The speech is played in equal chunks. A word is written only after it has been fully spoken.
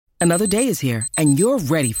Another day is here, and you're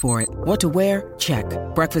ready for it. What to wear? Check.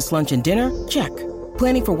 Breakfast, lunch, and dinner? Check.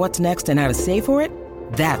 Planning for what's next and how to save for it?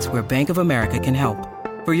 That's where Bank of America can help.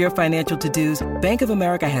 For your financial to-dos, Bank of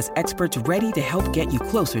America has experts ready to help get you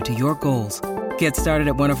closer to your goals. Get started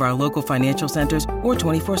at one of our local financial centers or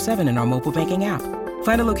 24/7 in our mobile banking app.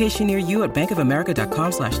 Find a location near you at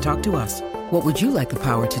bankofamerica.com/talktous. What would you like the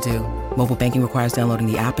power to do? Mobile banking requires downloading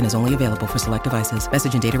the app and is only available for select devices.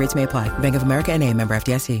 Message and data rates may apply. Bank of America N.A., member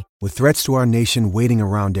FDIC. With threats to our nation waiting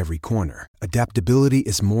around every corner, adaptability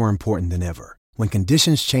is more important than ever. When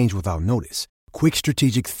conditions change without notice, quick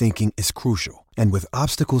strategic thinking is crucial. And with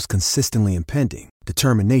obstacles consistently impending,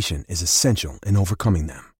 determination is essential in overcoming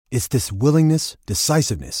them. It's this willingness,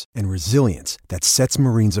 decisiveness, and resilience that sets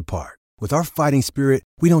Marines apart. With our fighting spirit,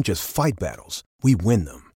 we don't just fight battles, we win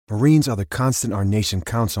them. Marines are the constant our nation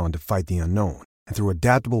counts on to fight the unknown. And through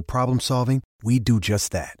adaptable problem solving, we do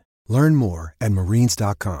just that. Learn more at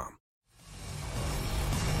marines.com.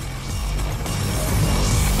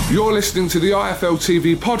 You're listening to the IFL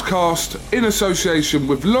TV podcast in association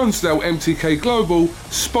with Lonsdale MTK Global,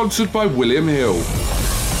 sponsored by William Hill.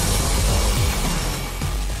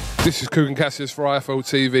 This is Kugan Cassius for IFL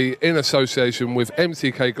TV in association with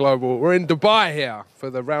MTK Global. We're in Dubai here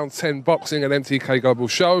for the Round 10 Boxing and MTK Global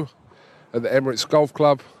show at the Emirates Golf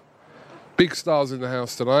Club. Big stars in the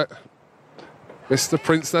house tonight. Mr.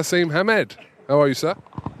 Prince Naseem Ahmed. How are you, sir?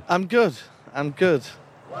 I'm good.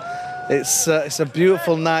 It's a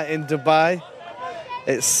beautiful night in Dubai.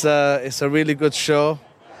 It's a really good show.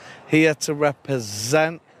 Here to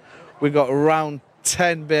represent. We got Round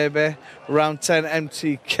 10, baby. Round 10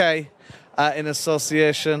 MTK in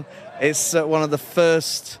association. It's one of the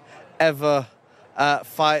first ever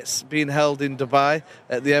fights being held in Dubai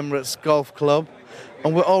at the Emirates Golf Club.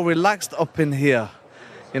 And we're all relaxed up in here,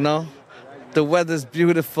 you know. The weather's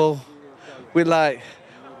beautiful. We're like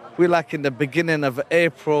in the beginning of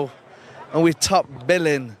April, and we're top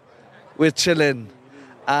billing. We're chilling.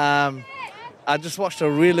 I just watched a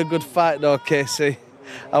really good fight though, Casey.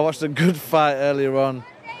 I watched a good fight earlier on.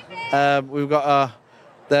 We've got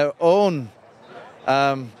their own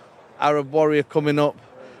Arab warrior coming up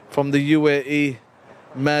from the UAE,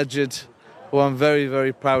 Majid, who I'm very,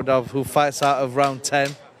 very proud of, who fights out of round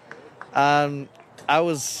 10. And I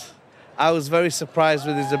was very surprised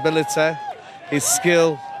with his ability, his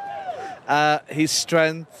skill, his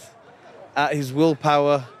strength, his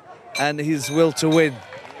willpower, and his will to win.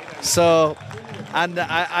 So, and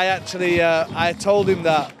I actually, I told him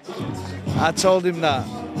that.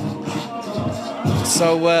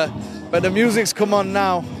 So, but the music's come on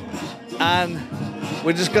now, and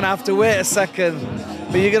we're just gonna have to wait a second.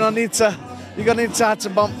 But you're gonna need to have to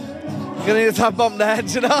bump. You're gonna need to have bump the head,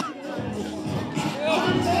 you know.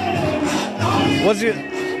 What's you?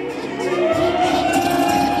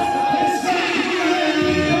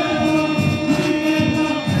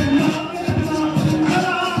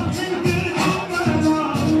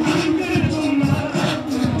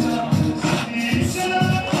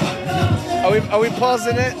 Are we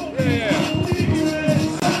pausing it? Yeah.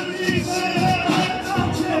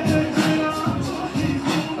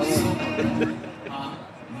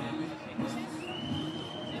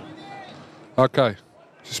 Okay,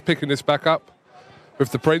 just picking this back up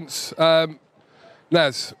with the Prince.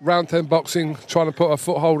 Naz, round 10 boxing, trying to put a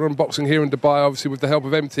foothold on boxing here in Dubai, obviously with the help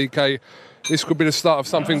of MTK. This could be the start of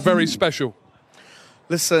something very special.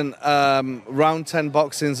 Listen, round 10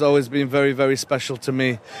 boxing's always been very, very special to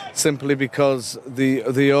me, simply because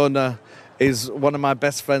the owner is one of my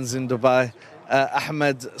best friends in Dubai.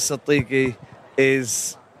 Ahmed Seddiqi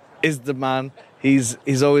is the man.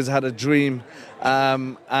 He's always had a dream,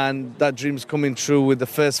 and that dream's coming true with the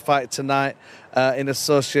first fight tonight in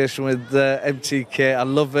association with MTK. I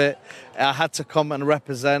love it. I had to come and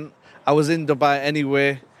represent. I was in Dubai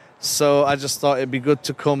anyway, so I just thought it'd be good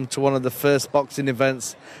to come to one of the first boxing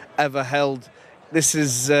events ever held. This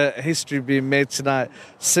is history being made tonight,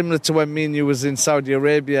 similar to when me and you was in Saudi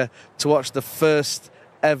Arabia to watch the first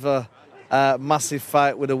ever massive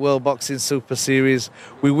fight with the World Boxing Super Series.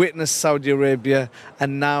 We witnessed Saudi Arabia,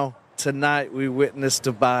 and now tonight we witnessed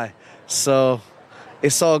Dubai. So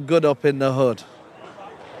it's all good up in the hood.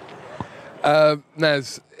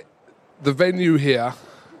 Naz, the venue here,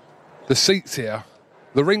 the seats here,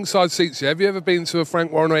 the ringside seats here. Have you ever been to a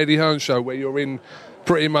Frank Warren or Eddie Hearn show where you're in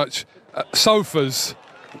pretty much sofas,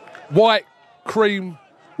 white, cream,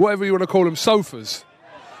 whatever you want to call them, sofas?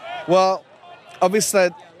 Well, obviously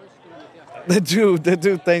they do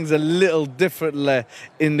things a little differently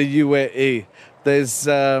in the UAE.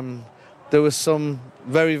 There was some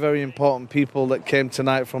very, very important people that came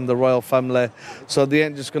tonight from the royal family, so they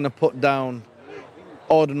ain't just going to put down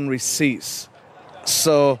ordinary seats.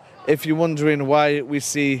 So if you're wondering why we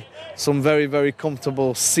see some very, very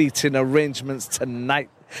comfortable seating arrangements tonight,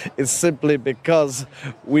 it's simply because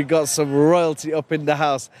we got some royalty up in the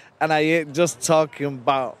house, and I ain't just talking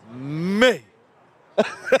about me.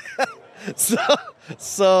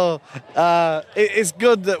 So it's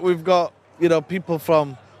good that we've got, you know, people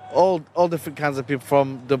from all different kinds of people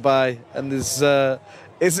from Dubai, and it's a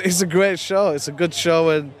great show. It's a good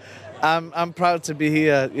show, and I'm proud to be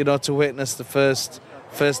here, you know, to witness the first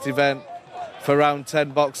event for Round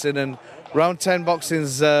 10 Boxing. And Round 10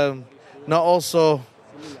 Boxing's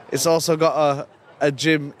it's also got a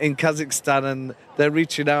gym in Kazakhstan, and they're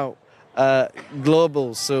reaching out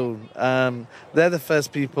global soon. They're the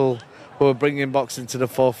first people who are bringing boxing to the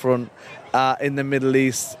forefront in the Middle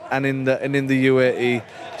East and in the UAE.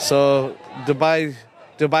 So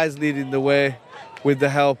Dubai's leading the way with the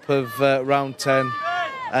help of Round 10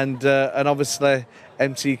 and obviously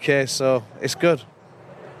MTK. So it's good.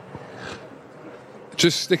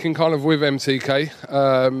 Just sticking kind of with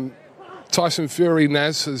MTK. Tyson Fury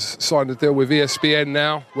Naz has signed a deal with ESPN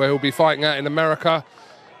now, where he'll be fighting out in America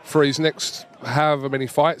for his next however many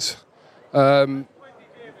fights. Are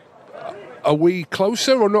we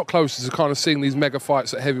closer or not closer to kind of seeing these mega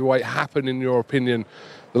fights at heavyweight happen, in your opinion?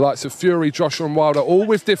 The likes of Fury, Joshua and Wilder, all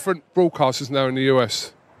with different broadcasters now in the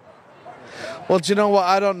US. Well, do you know what?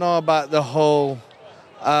 I don't know about the whole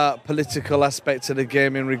political aspect of the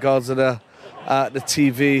game in regards to the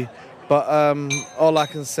TV. But all I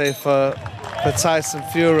can say for Tyson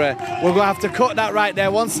Fury, we're going to have to cut that right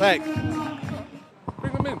there. One sec.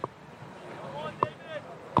 Bring them in.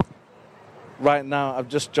 Right now, I've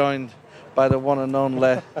just joined by the one and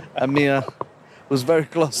only Amir, who's very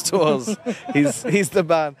close to us. He's the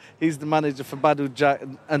man. He's the manager for Badu Jack,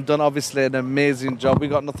 and done obviously an amazing job. We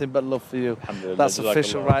got nothing but love for you. That's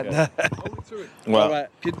official right now. Well, all right.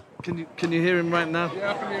 Can you hear him right now?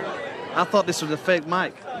 Yeah, I can hear it. I thought this was a fake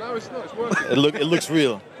mic. No, it's not. It's working. it looks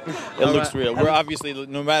real. It looks real. We're obviously,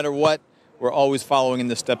 no matter what, we're always following in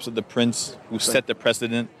the steps of the Prince, who set the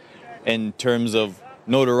precedent in terms of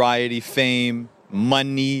notoriety, fame,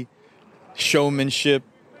 money, showmanship,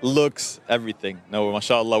 looks, everything. No,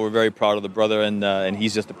 mashallah, we're very proud of the brother, and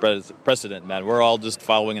he's just the precedent, man. We're all just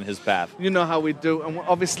following in his path. You know how we do. And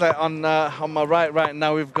obviously on my right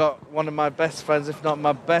now, we've got one of my best friends, if not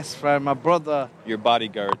my best friend, my brother. Your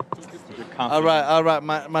bodyguard. Your all right.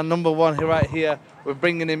 My number one right here. We're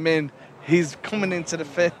bringing him in. He's coming into the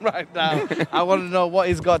film right now. I want to know what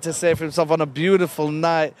he's got to say for himself on a beautiful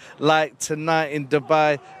night like tonight in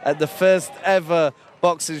Dubai at the first ever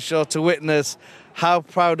boxing show to witness. How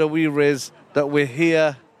proud are we, Riz, that we're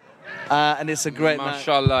here, and it's a great night.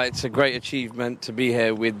 Mashallah, it's a great achievement to be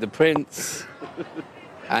here with the Prince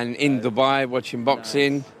and in Dubai watching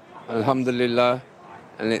boxing. Alhamdulillah,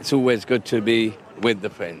 and it's always good to be with the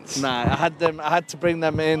Prince. I had to bring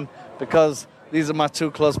them in because these are my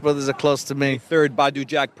two close brothers, are close to me. Third Badu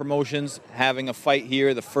Jack Promotions having a fight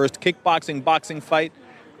here, the first kickboxing boxing fight,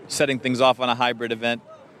 setting things off on a hybrid event,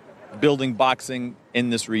 building boxing in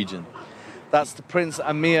this region. That's the Prince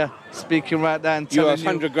Amir speaking right there and telling you.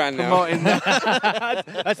 100 grand now.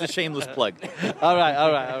 That's a shameless plug. All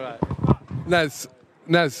right.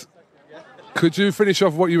 Naz, could you finish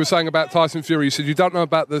off what you were saying about Tyson Fury? You said you don't know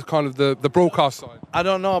about the kind of the broadcast side. I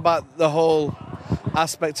don't know about the whole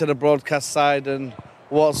aspect of the broadcast side and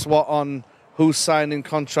what's what on who's signing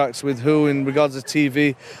contracts with who in regards to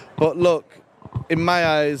TV. But look, in my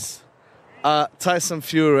eyes, Tyson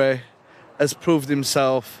Fury has proved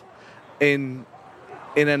himself in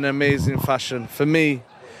an amazing fashion. For me,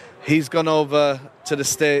 he's gone over to the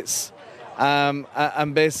States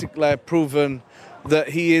and basically proven that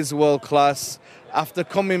he is world class. After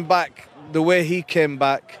coming back the way he came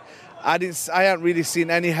back, I haven't really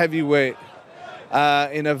seen any heavyweight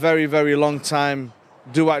in a very, very long time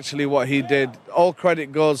do actually what he did. All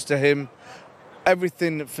credit goes to him.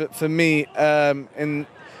 Everything for me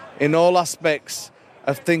in all aspects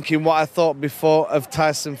of thinking what I thought before of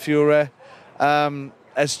Tyson Fury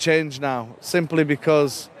has changed now, simply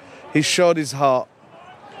because he showed his heart,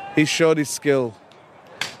 he showed his skill,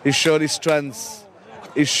 he showed his strengths,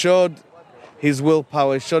 he showed his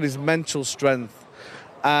willpower, he showed his mental strength,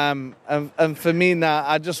 and for me now,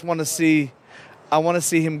 I just want to see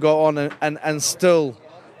him go on and still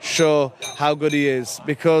show how good he is,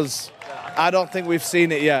 because I don't think we've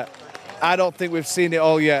seen it yet. I don't think we've seen it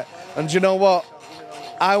all yet. And do you know what?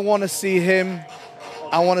 I want to see him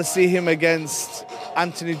against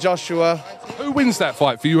Anthony Joshua. Who wins that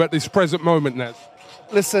fight for you at this present moment, Naz?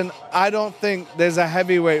 Listen, I don't think there's a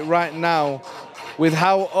heavyweight right now with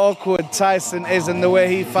how awkward Tyson is and the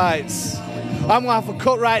way he fights. I'm going to have a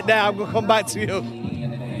cut right now. I'm going to come back to you.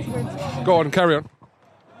 Go on, carry on.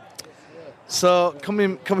 So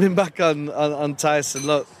coming back on Tyson,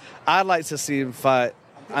 look, I'd like to see him fight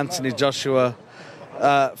Anthony Joshua.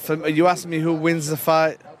 You asked me who wins the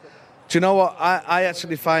fight. Do you know what? I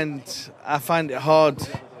actually find it hard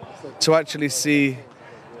to actually see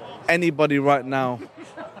anybody right now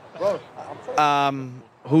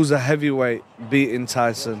who's a heavyweight beating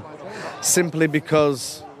Tyson, simply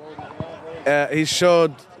because he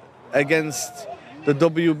showed against the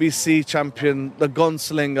WBC champion, the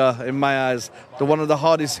gunslinger in my eyes, one of the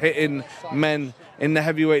hardest hitting men in the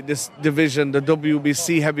heavyweight division, the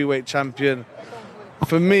WBC heavyweight champion.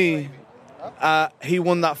 For me, he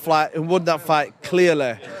won that fight. He won that fight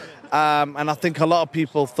clearly, and I think a lot of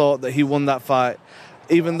people thought that he won that fight,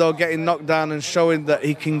 even though getting knocked down and showing that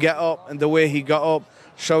he can get up and the way he got up,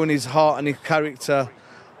 showing his heart and his character,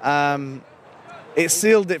 it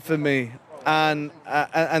sealed it for me, and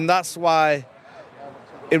that's why.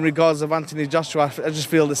 In regards of Anthony Joshua, I just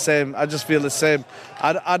feel the same. I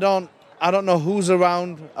don't know who's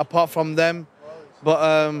around apart from them,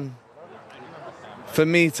 but for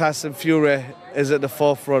me, Tyson Fury is at the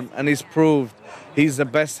forefront, and he's proved he's the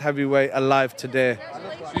best heavyweight alive today.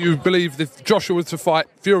 So you believe if Joshua was to fight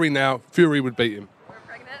Fury now, Fury would beat him?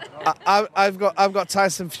 I've got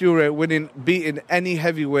Tyson Fury beating any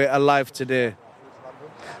heavyweight alive today.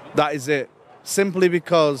 That is it. Simply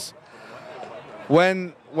because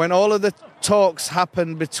when all of the talks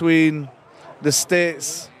happened between the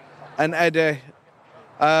States and Eddie,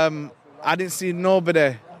 I didn't see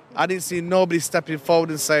nobody stepping forward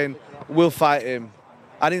and saying, we'll fight him.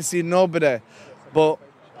 I didn't see nobody but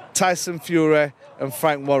Tyson Fury and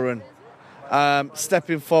Frank Warren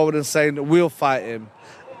stepping forward and saying, we'll fight him.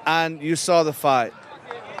 And you saw the fight.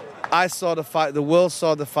 I saw the fight, the world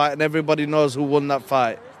saw the fight, and everybody knows who won that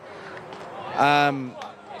fight.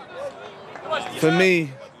 For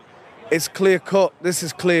me, it's clear cut. This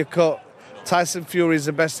is clear cut. Tyson Fury is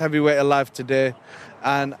the best heavyweight alive today,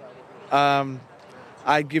 and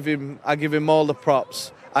I give him all the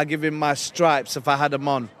props. I give him my stripes if I had them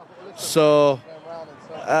on. So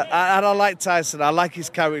I don't like Tyson. I like his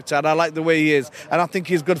character, and I like the way he is, and I think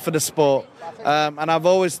he's good for the sport. And I've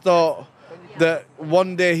always thought that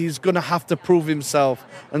one day he's going to have to prove himself.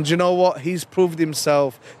 And do you know what? He's proved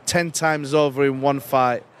himself 10 times over in one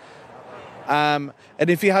fight. And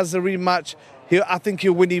if he has a rematch, I think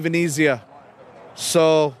he'll win even easier.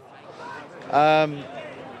 So,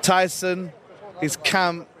 Tyson, his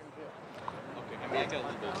camp,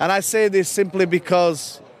 and I say this simply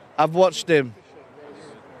because I've watched him,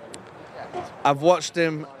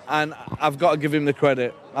 and I've got to give him the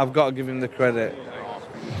credit.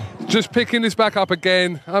 Just picking this back up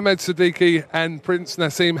again, Ahmed Seddiqi and Prince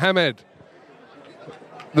Naseem Hamed.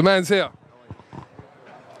 The man's here.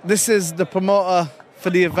 This is the promoter for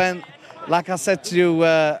the event. Like I said to you,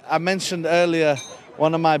 I mentioned earlier,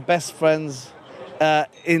 one of my best friends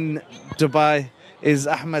in Dubai is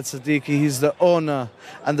Ahmed Seddiqi. He's the owner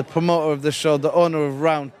and the promoter of the show, the owner of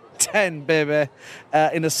Round 10, baby,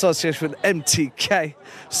 in association with MTK.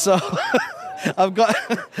 So I've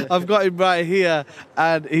got him right here,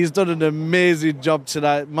 and he's done an amazing job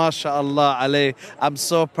tonight. MashaAllah alayh. I'm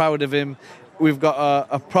so proud of him. We've got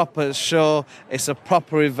a proper show. It's a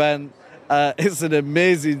proper event. It's an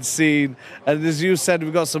amazing scene. And as you said,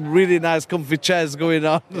 we've got some really nice comfy chairs going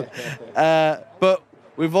on. But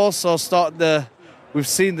we've also we've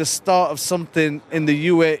seen the start of something in the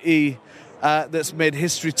UAE that's made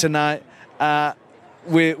history tonight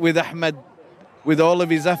with Ahmed, with all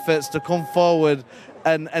of his efforts to come forward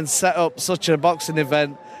and set up such a boxing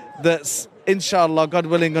event that's, inshallah, God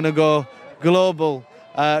willing, going to go global.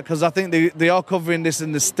 Because I think they are covering this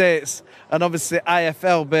in the States, and obviously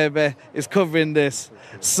IFL, baby, is covering this.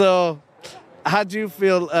 So how do you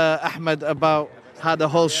feel, Ahmed, about how the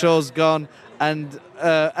whole show's gone? And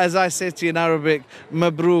as I say to you in Arabic,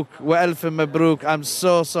 Mabrook, wa alf Mabrook. I'm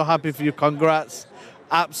so happy for you. Congrats.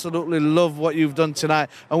 Absolutely love what you've done tonight.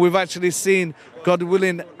 And we've actually seen, God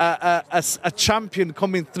willing, a champion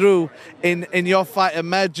coming through in your fight,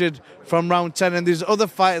 Ahmed, from round 10. And there's other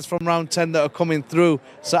fighters from round 10 that are coming through.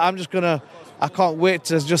 So I can't wait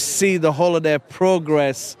to just see the whole of their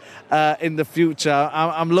progress in the future.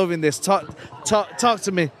 I'm loving this. Talk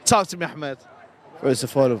to me, Ahmed. First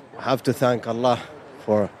of all, I have to thank Allah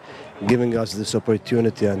for giving us this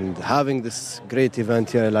opportunity and having this great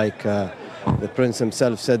event here. Like the Prince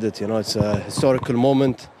himself said it, it's a historical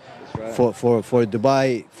moment for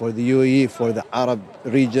Dubai, for the UAE, for the Arab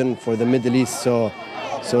region, for the Middle East. So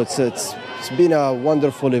it's been a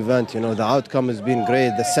wonderful event. The outcome has been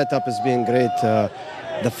great. The setup has been great.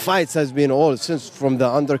 The fights has been all, since from the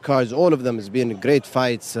undercards, all of them has been great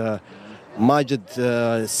fights. Majid,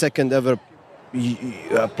 second ever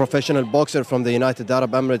professional boxer from the United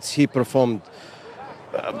Arab Emirates, he performed.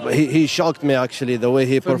 He shocked me actually the way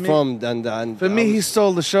he performed, and for me he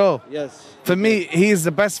stole the show. Yes. For me, he's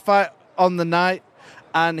the best fight on the night,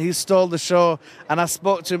 and he stole the show. And I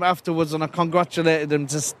spoke to him afterwards, and I congratulated him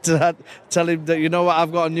to tell him that, you know what,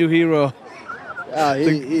 I've got a new hero.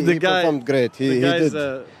 He performed great. He did.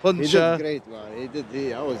 Puncher. He did great,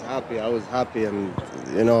 man. I was happy, and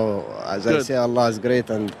you know, as I say, Allah is great,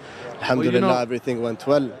 and alhamdulillah, everything went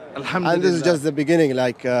well. Alhamdulillah. And this is just the beginning,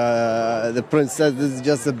 like the Prince said. This is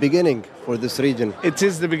just the beginning for this region. It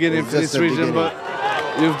is the beginning for this region, but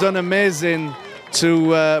you've done amazing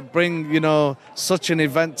to bring, you know, such an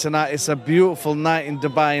event tonight. It's a beautiful night in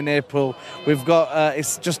Dubai in April. We've got,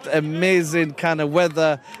 it's just amazing kind of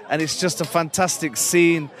weather, and it's just a fantastic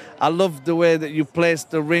scene. I love the way that you placed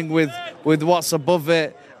the ring with what's above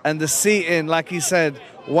it, and the seating, like he said.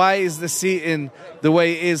 Why is the seating the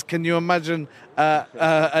way it is? Can you imagine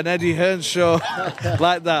an Eddie Hearn show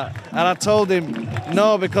like that? And I told him,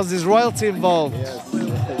 no, because there's royalty involved.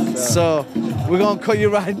 Yes. So we're going to cut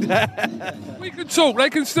you right there. We can talk,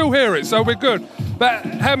 they can still hear it, so we're good. But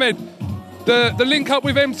Ahmed, the link up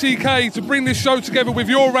with MTK to bring this show together with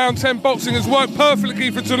your Round 10 boxing has worked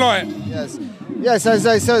perfectly for tonight. Yes, as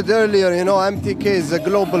I said earlier, you know, MTK is a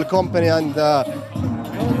global company, and the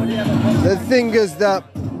thing is that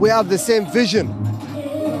we have the same vision.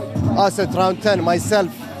 Us at Round 10,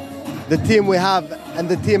 myself, the team we have, and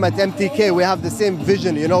the team at MTK, we have the same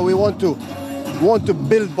vision. You know, we want to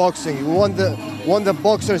build boxing. We want the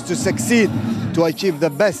boxers to succeed, to achieve the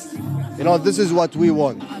best. You know, this is what we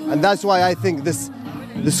want, and that's why I think this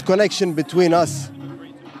connection between us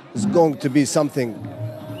is going to be something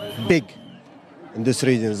big in this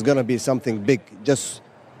region. It's going to be something big. Just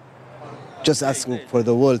asking for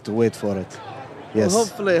the world to wait for it. Yes. Well,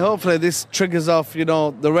 hopefully this triggers off, you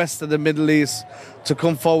know, the rest of the Middle East to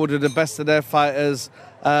come forward with the best of their fighters.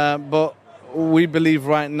 But we believe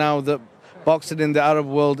right now that boxing in the Arab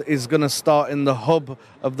world is going to start in the hub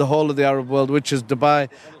of the whole of the Arab world, which is Dubai,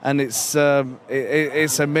 and it's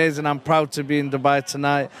amazing. I'm proud to be in Dubai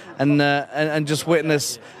tonight and just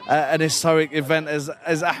witness an historic event,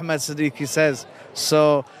 as Ahmed Seddiqi says.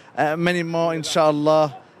 So many more,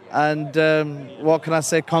 inshallah. And what can I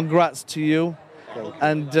say? Congrats to you.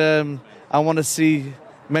 And I want to see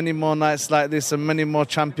many more nights like this and many more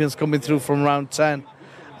champions coming through from Round 10.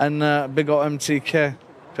 And big up MTK.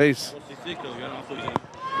 Peace.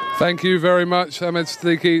 Thank you very much, Ahmed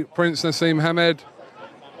Seddiqi, Prince Naseem Ahmed.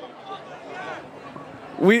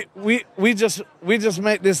 We just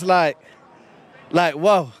make this like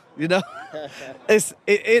whoa, you know. It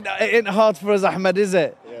ain't hard for us, Ahmed, is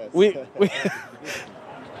it? Yes. We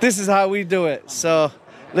this is how we do it. So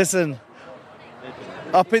listen,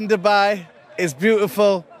 up in Dubai, it's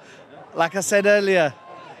beautiful. Like I said earlier,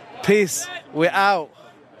 peace. We're out.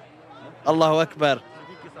 Allahu Akbar.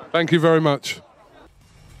 Thank you very much.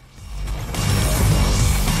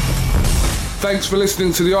 Thanks for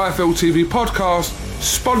listening to the IFL TV podcast,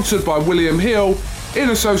 sponsored by William Hill in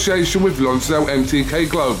association with Lonsdale MTK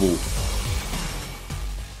Global.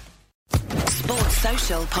 Sports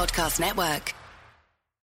Social Podcast Network.